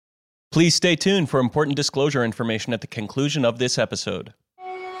Please stay tuned for important disclosure information at the conclusion of this episode.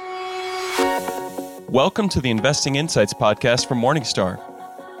 Welcome to the Investing Insights podcast from Morningstar.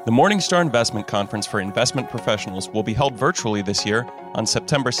 The Morningstar Investment Conference for Investment Professionals will be held virtually this year on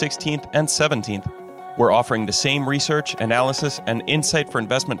September 16th and 17th. We're offering the same research, analysis, and insight for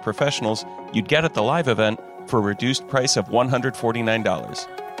investment professionals you'd get at the live event for a reduced price of $149.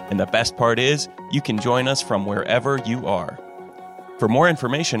 And the best part is, you can join us from wherever you are. For more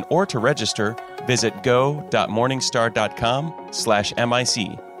information or to register, visit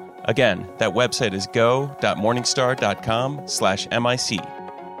go.morningstar.com/MIC. Again, that website is go.morningstar.com/MIC.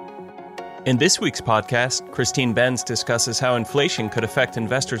 In this week's podcast, Christine Benz discusses how inflation could affect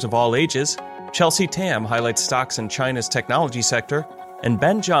investors of all ages, Chelsea Tam highlights stocks in China's technology sector, and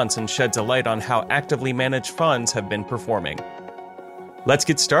Ben Johnson sheds a light on how actively managed funds have been performing. Let's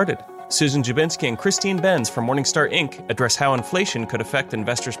get started. Susan Dziubinski and Christine Benz from Morningstar Inc. address how inflation could affect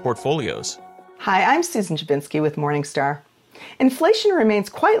investors' portfolios. Hi, I'm Susan Dziubinski with Morningstar. Inflation remains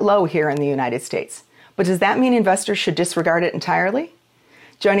quite low here in the United States, but does that mean investors should disregard it entirely?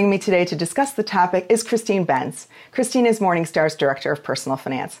 Joining me today to discuss the topic is Christine Benz. Christine is Morningstar's Director of Personal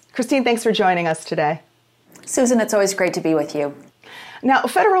Finance. Christine, thanks for joining us today. Susan, it's always great to be with you. Now,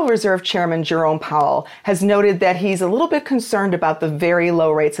 Federal Reserve Chairman Jerome Powell has noted that he's a little bit concerned about the very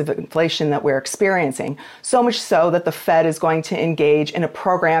low rates of inflation that we're experiencing, so much so that the Fed is going to engage in a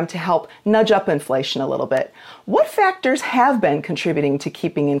program to help nudge up inflation a little bit. What factors have been contributing to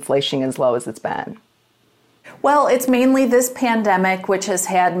keeping inflation as low as it's been? Well, it's mainly this pandemic, which has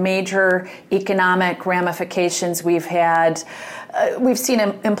had major economic ramifications. We've seen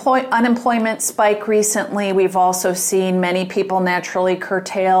unemployment spike recently. We've also seen many people naturally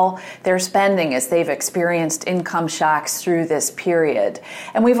curtail their spending as they've experienced income shocks through this period.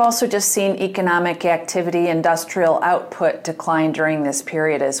 And we've also just seen economic activity, industrial output decline during this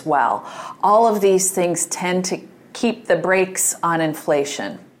period as well. All of these things tend to keep the brakes on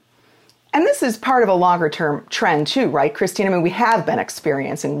inflation. And this is part of a longer-term trend too, right, Christine? I mean, we have been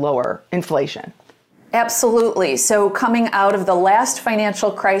experiencing lower inflation. Absolutely. So coming out of the last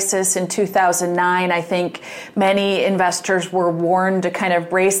financial crisis in 2009, I think many investors were warned to kind of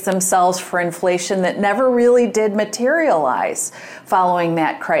brace themselves for inflation that never really did materialize following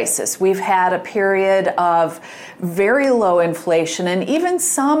that crisis. We've had a period of very low inflation, and even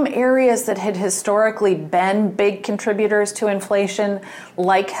some areas that had historically been big contributors to inflation,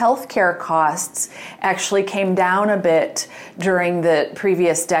 like healthcare costs, actually came down a bit during the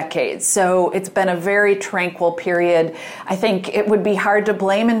previous decades. So it's been a very tranquil period. I think it would be hard to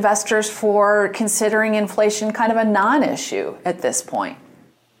blame investors for considering inflation kind of a non-issue at this point.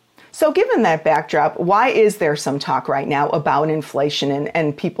 So given that backdrop, why is there some talk right now about inflation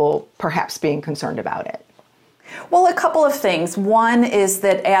and people perhaps being concerned about it? Well, a couple of things. One is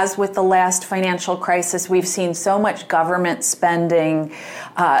that as with the last financial crisis, we've seen so much government spending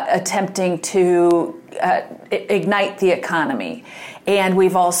attempting to ignite the economy. And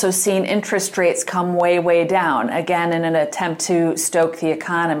we've also seen interest rates come way, way down, again, in an attempt to stoke the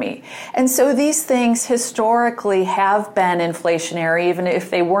economy. And so these things historically have been inflationary, even if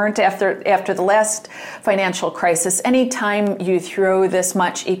they weren't after the last financial crisis. Anytime you throw this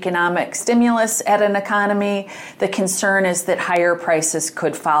much economic stimulus at an economy, the concern is that higher prices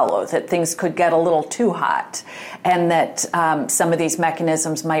could follow, that things could get a little too hot, and that some of these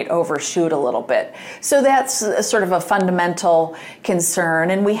mechanisms might overshoot a little bit. So that's sort of a fundamental concern,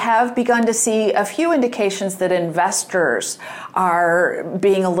 and we have begun to see a few indications that investors are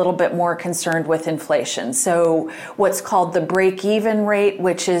being a little bit more concerned with inflation. So what's called the break-even rate,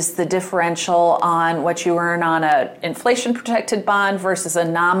 which is the differential on what you earn on an inflation-protected bond versus a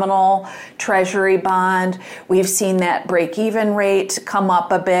nominal treasury bond. We've seen that break-even rate come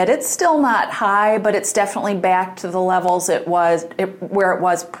up a bit. It's still not high, but it's definitely back to the levels where it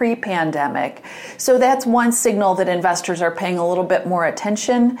was pre-pandemic. So that's one signal that investors are paying a little bit more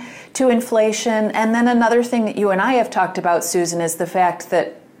attention to inflation. And then another thing that you and I have talked about, Susan, is the fact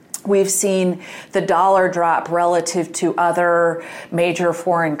that we've seen the dollar drop relative to other major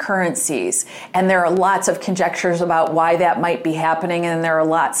foreign currencies. And there are lots of conjectures about why that might be happening. And there are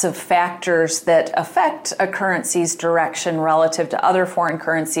lots of factors that affect a currency's direction relative to other foreign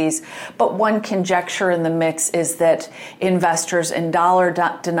currencies. But one conjecture in the mix is that investors in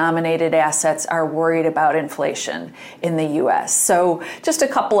dollar-denominated assets are worried about inflation in the U.S. So just a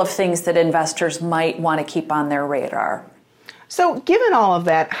couple of things that investors might want to keep on their radar. So given all of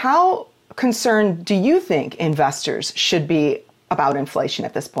that, how concerned do you think investors should be about inflation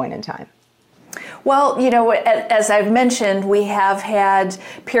at this point in time? Well, as I've mentioned, we have had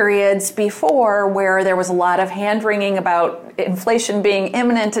periods before where there was a lot of hand-wringing about inflation being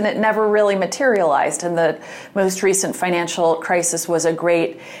imminent, and it never really materialized. And the most recent financial crisis was a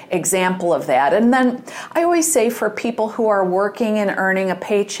great example of that. And then I always say for people who are working and earning a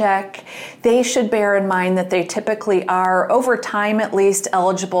paycheck, they should bear in mind that they typically are, over time at least,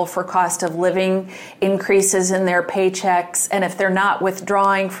 eligible for cost of living increases in their paychecks. And if they're not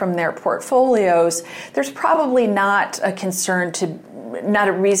withdrawing from their portfolios, there's probably not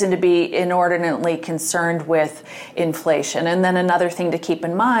a reason to be inordinately concerned with inflation. And then another thing to keep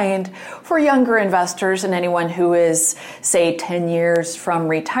in mind for younger investors and anyone who is, say, 10 years from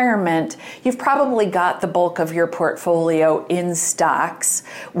retirement, you've probably got the bulk of your portfolio in stocks,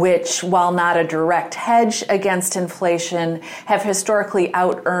 which, while not a direct hedge against inflation, have historically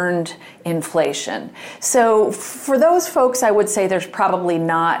out-earned inflation. So for those folks, I would say there's probably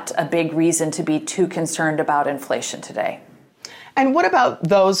not a big reason to be too concerned about inflation today. And what about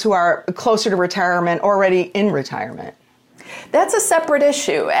those who are closer to retirement, already in retirement? That's a separate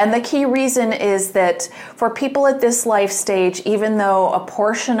issue. And the key reason is that for people at this life stage, even though a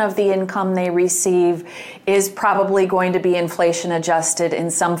portion of the income they receive is probably going to be inflation adjusted in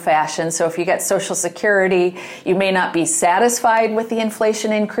some fashion. So if you get Social Security, you may not be satisfied with the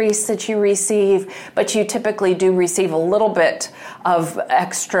inflation increase that you receive, but you typically do receive a little bit of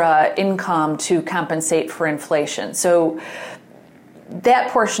extra income to compensate for inflation. So that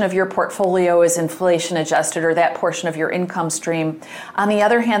portion of your portfolio is inflation adjusted, or that portion of your income stream. On the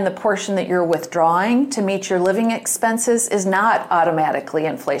other hand, the portion that you're withdrawing to meet your living expenses is not automatically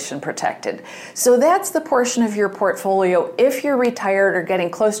inflation protected. So that's the portion of your portfolio, if you're retired or getting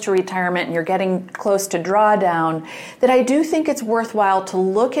close to retirement and you're getting close to drawdown, that I do think it's worthwhile to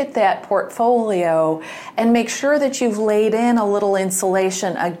look at that portfolio and make sure that you've laid in a little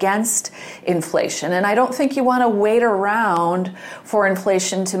insulation against inflation. And I don't think you want to wait around for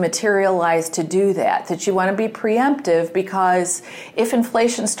inflation to materialize to do that you want to be preemptive, because if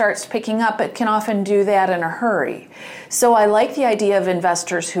inflation starts picking up, it can often do that in a hurry. So I like the idea of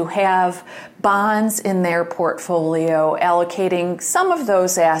investors who have bonds in their portfolio, allocating some of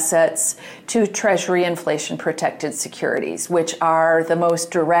those assets to Treasury inflation protected securities, which are the most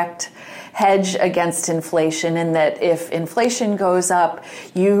direct hedge against inflation, in that if inflation goes up,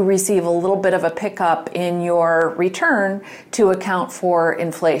 you receive a little bit of a pickup in your return to account for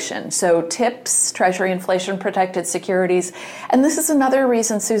inflation. So TIPS, Treasury inflation protected securities. And this is another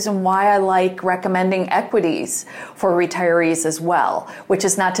reason, Susan, why I like recommending equities for retirees as well, which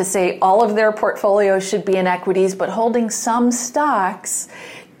is not to say all of their portfolios should be in equities, but holding some stocks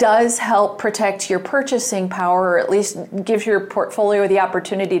does help protect your purchasing power, or at least gives your portfolio the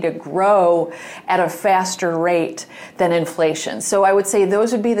opportunity to grow at a faster rate than inflation. So I would say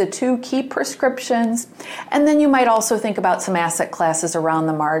those would be the two key prescriptions. And then you might also think about some asset classes around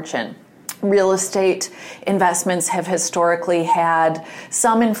the margin. Real estate investments have historically had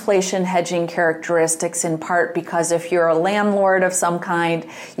some inflation hedging characteristics, in part because if you're a landlord of some kind,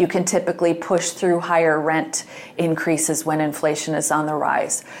 you can typically push through higher rent increases when inflation is on the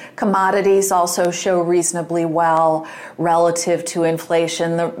rise. Commodities also show reasonably well relative to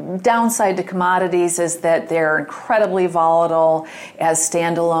inflation. The downside to commodities is that they're incredibly volatile as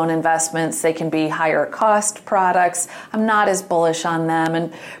standalone investments. They can be higher cost products. I'm not as bullish on them.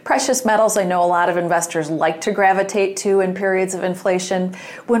 And precious metals, I know a lot of investors like to gravitate to in periods of inflation.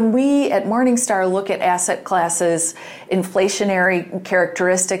 When we at Morningstar look at asset classes, inflationary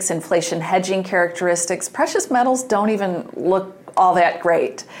characteristics, inflation hedging characteristics, precious metals don't even look all that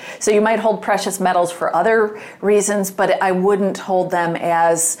great. So you might hold precious metals for other reasons, but I wouldn't hold them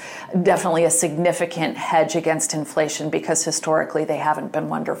as definitely a significant hedge against inflation, because historically they haven't been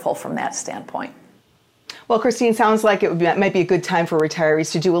wonderful from that standpoint. Well, Christine, sounds like it might be a good time for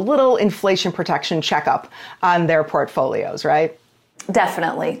retirees to do a little inflation protection checkup on their portfolios, right?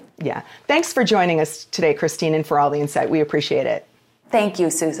 Definitely. Yeah. Thanks for joining us today, Christine, and for all the insight. We appreciate it. Thank you,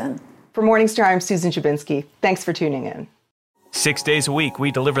 Susan. For Morningstar, I'm Susan Jabinski. Thanks for tuning in. 6 days a week,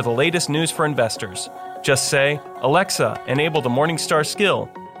 we deliver the latest news for investors. Just say, Alexa, enable the Morningstar skill,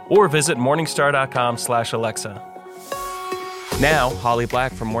 or visit morningstar.com/Alexa. Now, Holly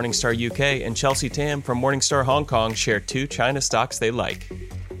Black from Morningstar UK and Chelsea Tam from Morningstar Hong Kong share two China stocks they like.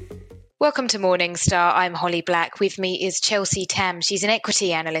 Welcome to Morningstar. I'm Holly Black. With me is Chelsea Tam. She's an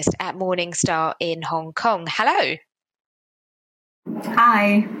equity analyst at Morningstar in Hong Kong. Hello.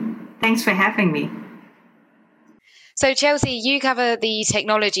 Hi. Thanks for having me. So, Chelsea, you cover the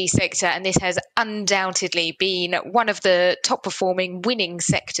technology sector, and this has undoubtedly been one of the top performing winning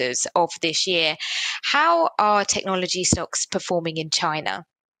sectors of this year. How are technology stocks performing in China?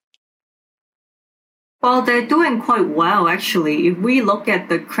 Well, they're doing quite well, actually. If we look at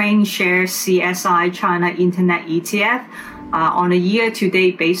the Crane Share CSI China Internet ETF, on a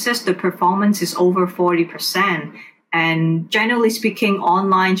year-to-date basis, the performance is over 40%. And generally speaking,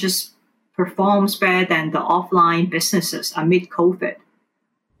 online just performs better than the offline businesses amid COVID.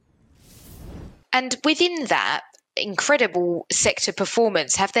 And within that incredible sector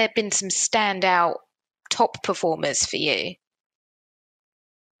performance, have there been some standout top performers for you?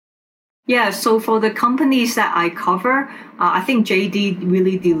 Yeah, so for the companies that I cover, I think JD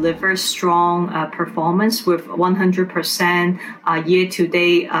really delivers strong performance with 100%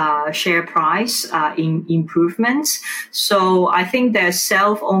 year-to-date share price improvements. So I think their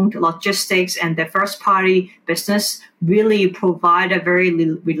self-owned logistics and their first-party business really provide a very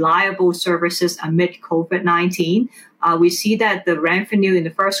reliable services amid COVID-19. We see that the revenue in the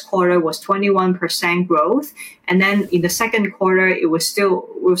first quarter was 21% growth. And then in the second quarter, it was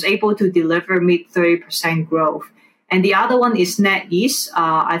able to deliver mid 30% growth. And the other one is NetEase.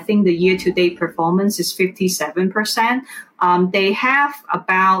 I think the year-to-date performance is 57%. They have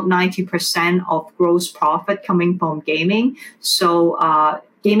about 90% of gross profit coming from gaming. So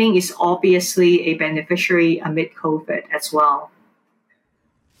gaming is obviously a beneficiary amid COVID as well.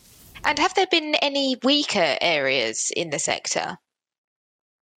 And have there been any weaker areas in the sector?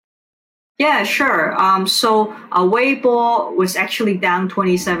 Yeah, sure. So Weibo was actually down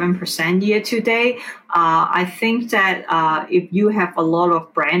 27% year to date. I think that if you have a lot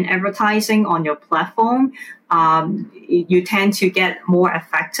of brand advertising on your platform, you tend to get more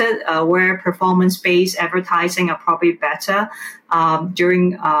affected, where performance-based advertising are probably better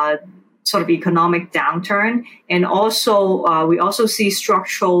during sort of economic downturn. And also, we also see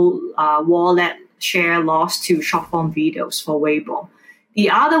structural wallet share loss to short-form videos for Weibo. The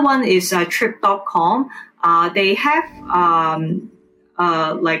other one is Trip.com. They have more than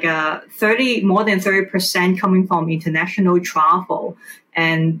 30% coming from international travel.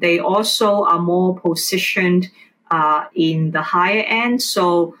 And they also are more positioned in the higher end.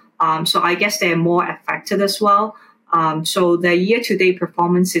 So I guess they're more affected as well. So the year-to-date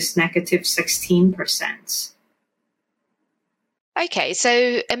performance is negative 16%. Okay,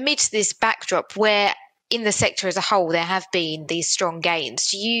 so amidst this backdrop where in the sector as a whole there have been these strong gains,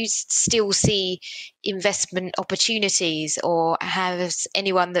 do you still see investment opportunities, or has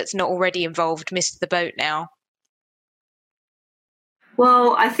anyone that's not already involved missed the boat now?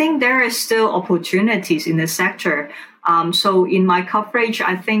 Well, I think there are still opportunities in the sector. So in my coverage,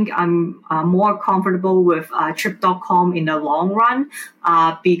 I think I'm more comfortable with Trip.com in the long run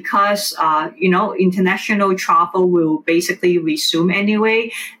because, international travel will basically resume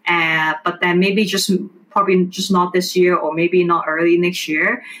anyway. But then probably just not this year or maybe not early next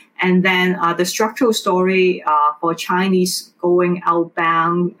year. And then the structural story for Chinese going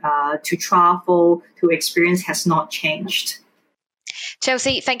outbound to travel, to experience has not changed.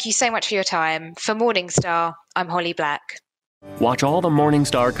 Chelsea, thank you so much for your time. For Morningstar, I'm Holly Black. Watch all the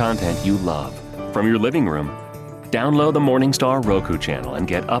Morningstar content you love from your living room. Download the Morningstar Roku channel and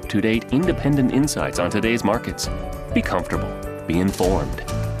get up-to-date independent insights on today's markets. Be comfortable. Be informed.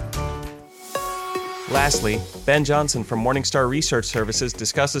 Lastly, Ben Johnson from Morningstar Research Services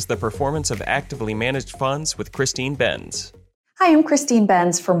discusses the performance of actively managed funds with Christine Benz. Hi, I'm Christine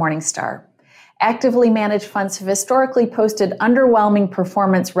Benz for Morningstar. Actively managed funds have historically posted underwhelming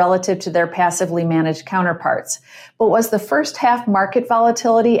performance relative to their passively managed counterparts. But was the first half market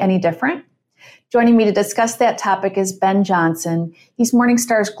volatility any different? Joining me to discuss that topic is Ben Johnson. He's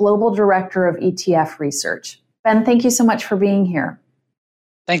Morningstar's Global Director of ETF Research. Ben, thank you so much for being here.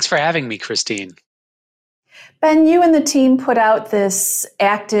 Thanks for having me, Christine. Ben, you and the team put out this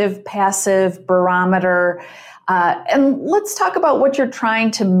active-passive barometer. And let's talk about what you're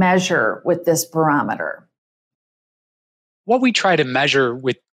trying to measure with this barometer. What we try to measure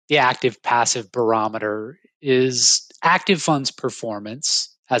with the active-passive barometer is active funds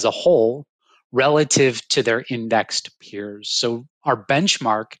performance as a whole relative to their indexed peers. So our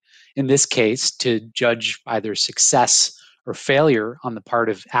benchmark in this case to judge either success or failure on the part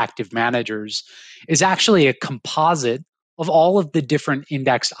of active managers is actually a composite of all of the different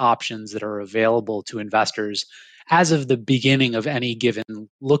index options that are available to investors as of the beginning of any given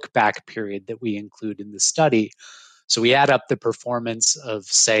look-back period that we include in the study. So we add up the performance of,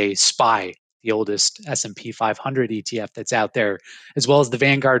 say, SPY, the oldest S&P 500 ETF that's out there, as well as the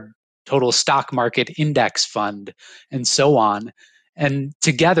Vanguard Total Stock Market Index Fund, and so on. And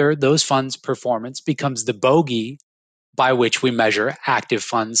together, those funds' performance becomes the bogey by which we measure active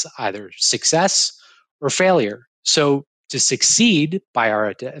funds' either success or failure. So to succeed, by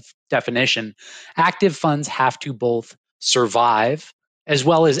our definition, active funds have to both survive as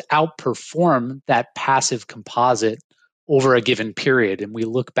well as outperform that passive composite over a given period. And we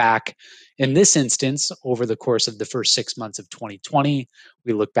look back in this instance over the course of the first 6 months of 2020.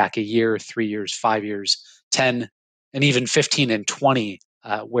 We look back a year, 3 years, 5 years, 10, and even 15 and 20,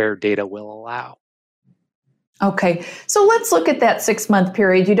 where data will allow. Okay, so let's look at that 6-month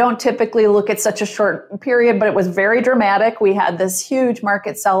period. You don't typically look at such a short period, but it was very dramatic. We had this huge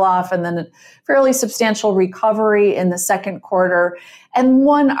market sell-off and then a fairly substantial recovery in the second quarter. And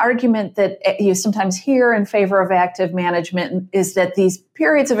one argument that you sometimes hear in favor of active management is that these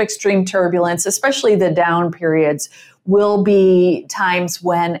periods of extreme turbulence, especially the down periods, will be times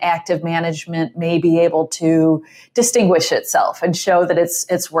when active management may be able to distinguish itself and show that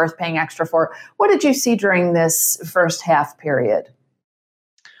it's worth paying extra for. What did you see during this first half period?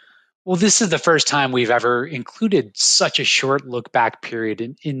 Well, this is the first time we've ever included such a short look back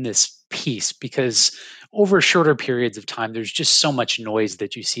period in this piece, because over shorter periods of time, there's just so much noise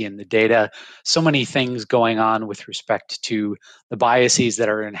that you see in the data, so many things going on with respect to the biases that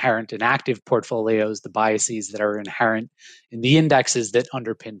are inherent in active portfolios, the biases that are inherent in the indexes that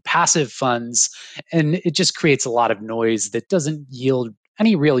underpin passive funds. And it just creates a lot of noise that doesn't yield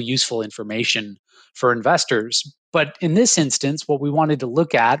any real useful information for investors. But in this instance, what we wanted to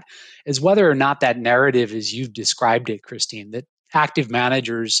look at is whether or not that narrative, as you've described it, Christine, that active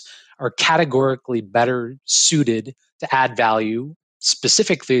managers are categorically better suited to add value,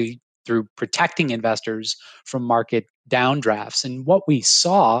 specifically through protecting investors from market downdrafts. And what we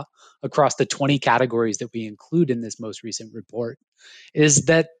saw across the 20 categories that we include in this most recent report is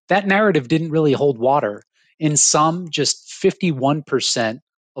that that narrative didn't really hold water. In some, just 51%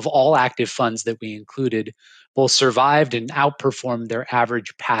 of all active funds that we included both survived and outperformed their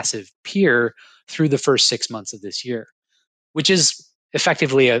average passive peer through the first 6 months of this year, which is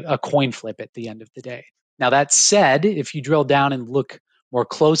effectively a coin flip at the end of the day. Now, that said, if you drill down and look more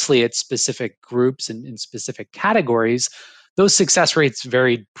closely at specific groups and in specific categories, those success rates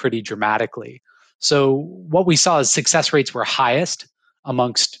varied pretty dramatically. So what we saw is success rates were highest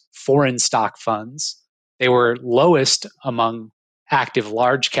amongst foreign stock funds. They were lowest among active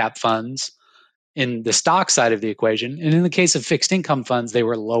large cap funds in the stock side of the equation. And in the case of fixed income funds, they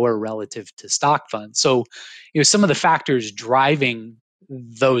were lower relative to stock funds. So, some of the factors driving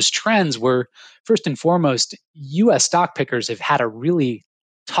those trends were, first and foremost, US stock pickers have had a really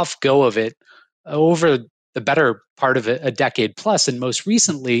tough go of it over the better part of a decade plus. And most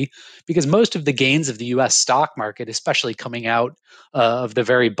recently, because most of the gains of the US stock market, especially coming out of the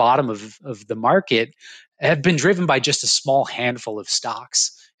very bottom of the market, have been driven by just a small handful of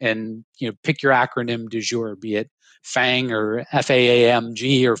stocks. And pick your acronym du jour, be it FANG or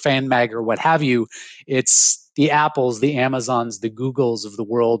FAAMG or FANMAG or what have you. It's the Apples, the Amazons, the Googles of the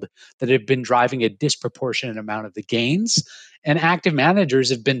world that have been driving a disproportionate amount of the gains. And active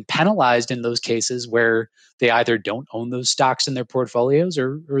managers have been penalized in those cases where they either don't own those stocks in their portfolios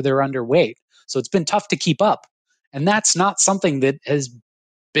or they're underweight. So it's been tough to keep up. And that's not something that has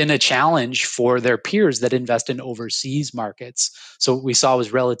been a challenge for their peers that invest in overseas markets. So what we saw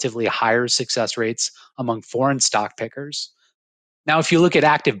was relatively higher success rates among foreign stock pickers. Now, if you look at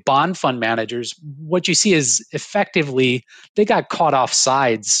active bond fund managers, what you see is effectively they got caught off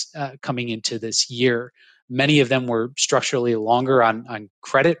sides coming into this year. Many of them were structurally longer on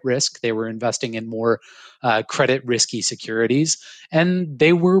credit risk. They were investing in more credit risky securities, and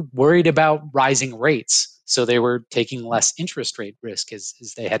they were worried about rising rates. So they were taking less interest rate risk as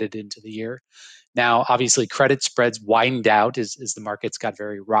they headed into the year. Now, obviously, credit spreads widened out as the markets got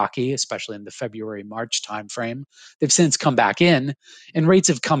very rocky, especially in the February-March timeframe. They've since come back in, and rates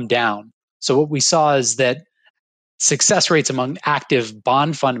have come down. So what we saw is that success rates among active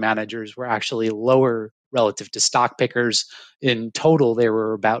bond fund managers were actually lower relative to stock pickers. In total, they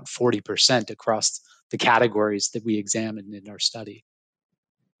were about 40% across the categories that we examined in our study.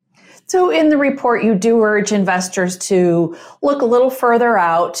 So in the report, you do urge investors to look a little further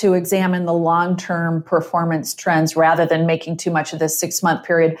out to examine the long-term performance trends rather than making too much of this 6-month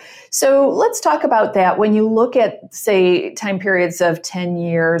period. So let's talk about that. When you look at, say, time periods of 10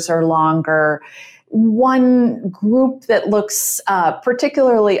 years or longer, one group that looks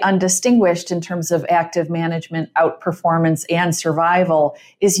particularly undistinguished in terms of active management outperformance and survival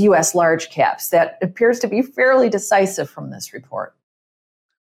is U.S. large caps. That appears to be fairly decisive from this report.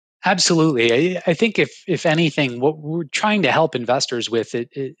 Absolutely. I think if anything, what we're trying to help investors with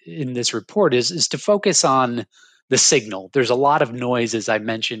in this report is to focus on the signal. There's a lot of noise, as I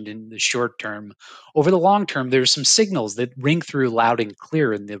mentioned, in the short term. Over the long term, there's some signals that ring through loud and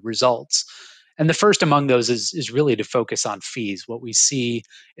clear in the results. And the first among those is really to focus on fees. What we see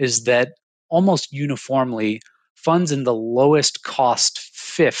is that almost uniformly, funds in the lowest cost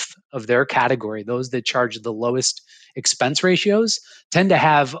fifth of their category, those that charge the lowest expense ratios, tend to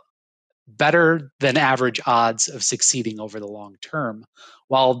have better than average odds of succeeding over the long term,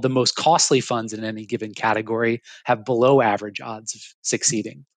 while the most costly funds in any given category have below average odds of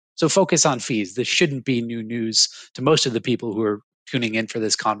succeeding. So focus on fees. This shouldn't be new news to most of the people who are tuning in for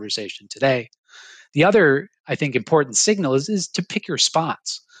this conversation today. The other, I think, important signal is to pick your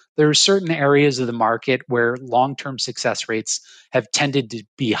spots. There are certain areas of the market where long-term success rates have tended to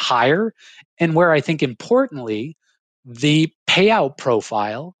be higher, and where I think importantly, the payout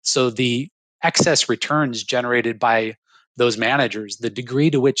profile, so the excess returns generated by those managers, the degree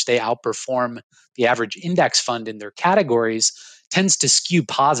to which they outperform the average index fund in their categories, tends to skew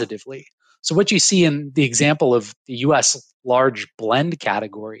positively. So what you see in the example of the US large blend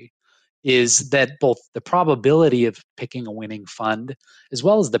category is that both the probability of picking a winning fund as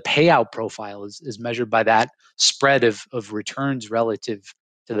well as the payout profile is measured by that spread of returns relative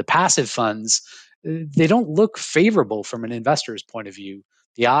to the passive funds. They don't look favorable from an investor's point of view.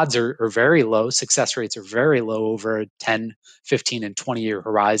 The odds are very low. Success rates are very low over a 10, 15, and 20-year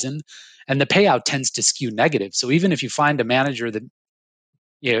horizon. And the payout tends to skew negative. So even if you find a manager that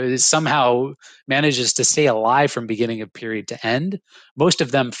somehow manages to stay alive from beginning of period to end, most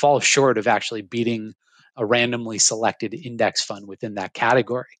of them fall short of actually beating a randomly selected index fund within that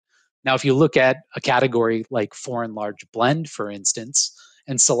category. Now, if you look at a category like foreign large blend, for instance,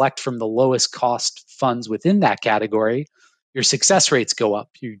 and select from the lowest cost funds within that category, your success rates go up.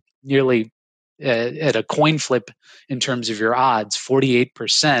 You nearly at a coin flip in terms of your odds,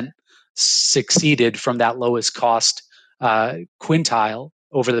 48% succeeded from that lowest cost quintile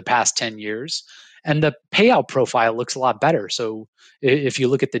over the past 10 years. And the payout profile looks a lot better. So if you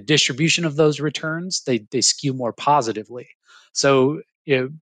look at the distribution of those returns, they skew more positively. So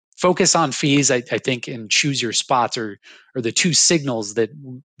focus on fees, I think, and choose your spots are the two signals that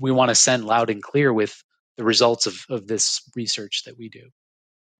we want to send loud and clear with the results of this research that we do.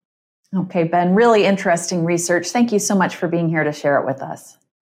 Okay, Ben, really interesting research. Thank you so much for being here to share it with us.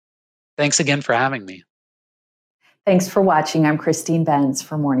 Thanks again for having me. Thanks for watching. I'm Christine Benz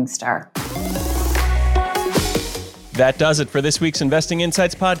for Morningstar. That does it for this week's Investing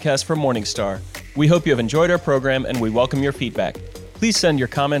Insights podcast from Morningstar. We hope you have enjoyed our program and we welcome your feedback. Please send your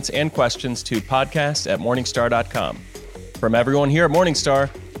comments and questions to podcast@morningstar.com. From everyone here at Morningstar,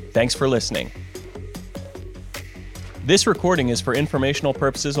 thanks for listening. This recording is for informational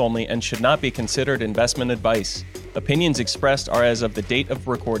purposes only and should not be considered investment advice. Opinions expressed are as of the date of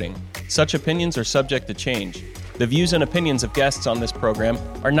recording. Such opinions are subject to change. The views and opinions of guests on this program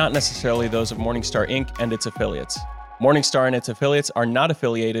are not necessarily those of Morningstar Inc. and its affiliates. Morningstar and its affiliates are not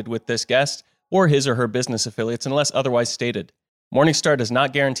affiliated with this guest or his or her business affiliates unless otherwise stated. Morningstar does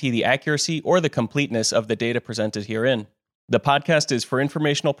not guarantee the accuracy or the completeness of the data presented herein. The podcast is for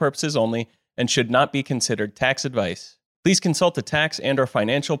informational purposes only and should not be considered tax advice. Please consult a tax and/or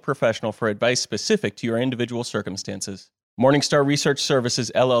financial professional for advice specific to your individual circumstances. Morningstar Research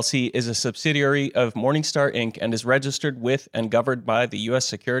Services, LLC is a subsidiary of Morningstar Inc. and is registered with and governed by the U.S.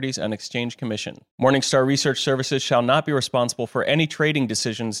 Securities and Exchange Commission. Morningstar Research Services shall not be responsible for any trading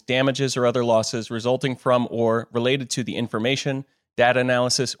decisions, damages, or other losses resulting from or related to the information, data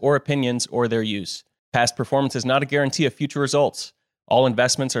analysis, or opinions or their use. Past performance is not a guarantee of future results. All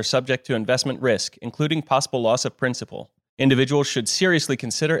investments are subject to investment risk, including possible loss of principal. Individuals should seriously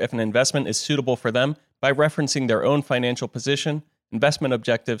consider if an investment is suitable for them by referencing their own financial position, investment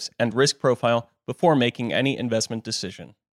objectives, and risk profile before making any investment decision.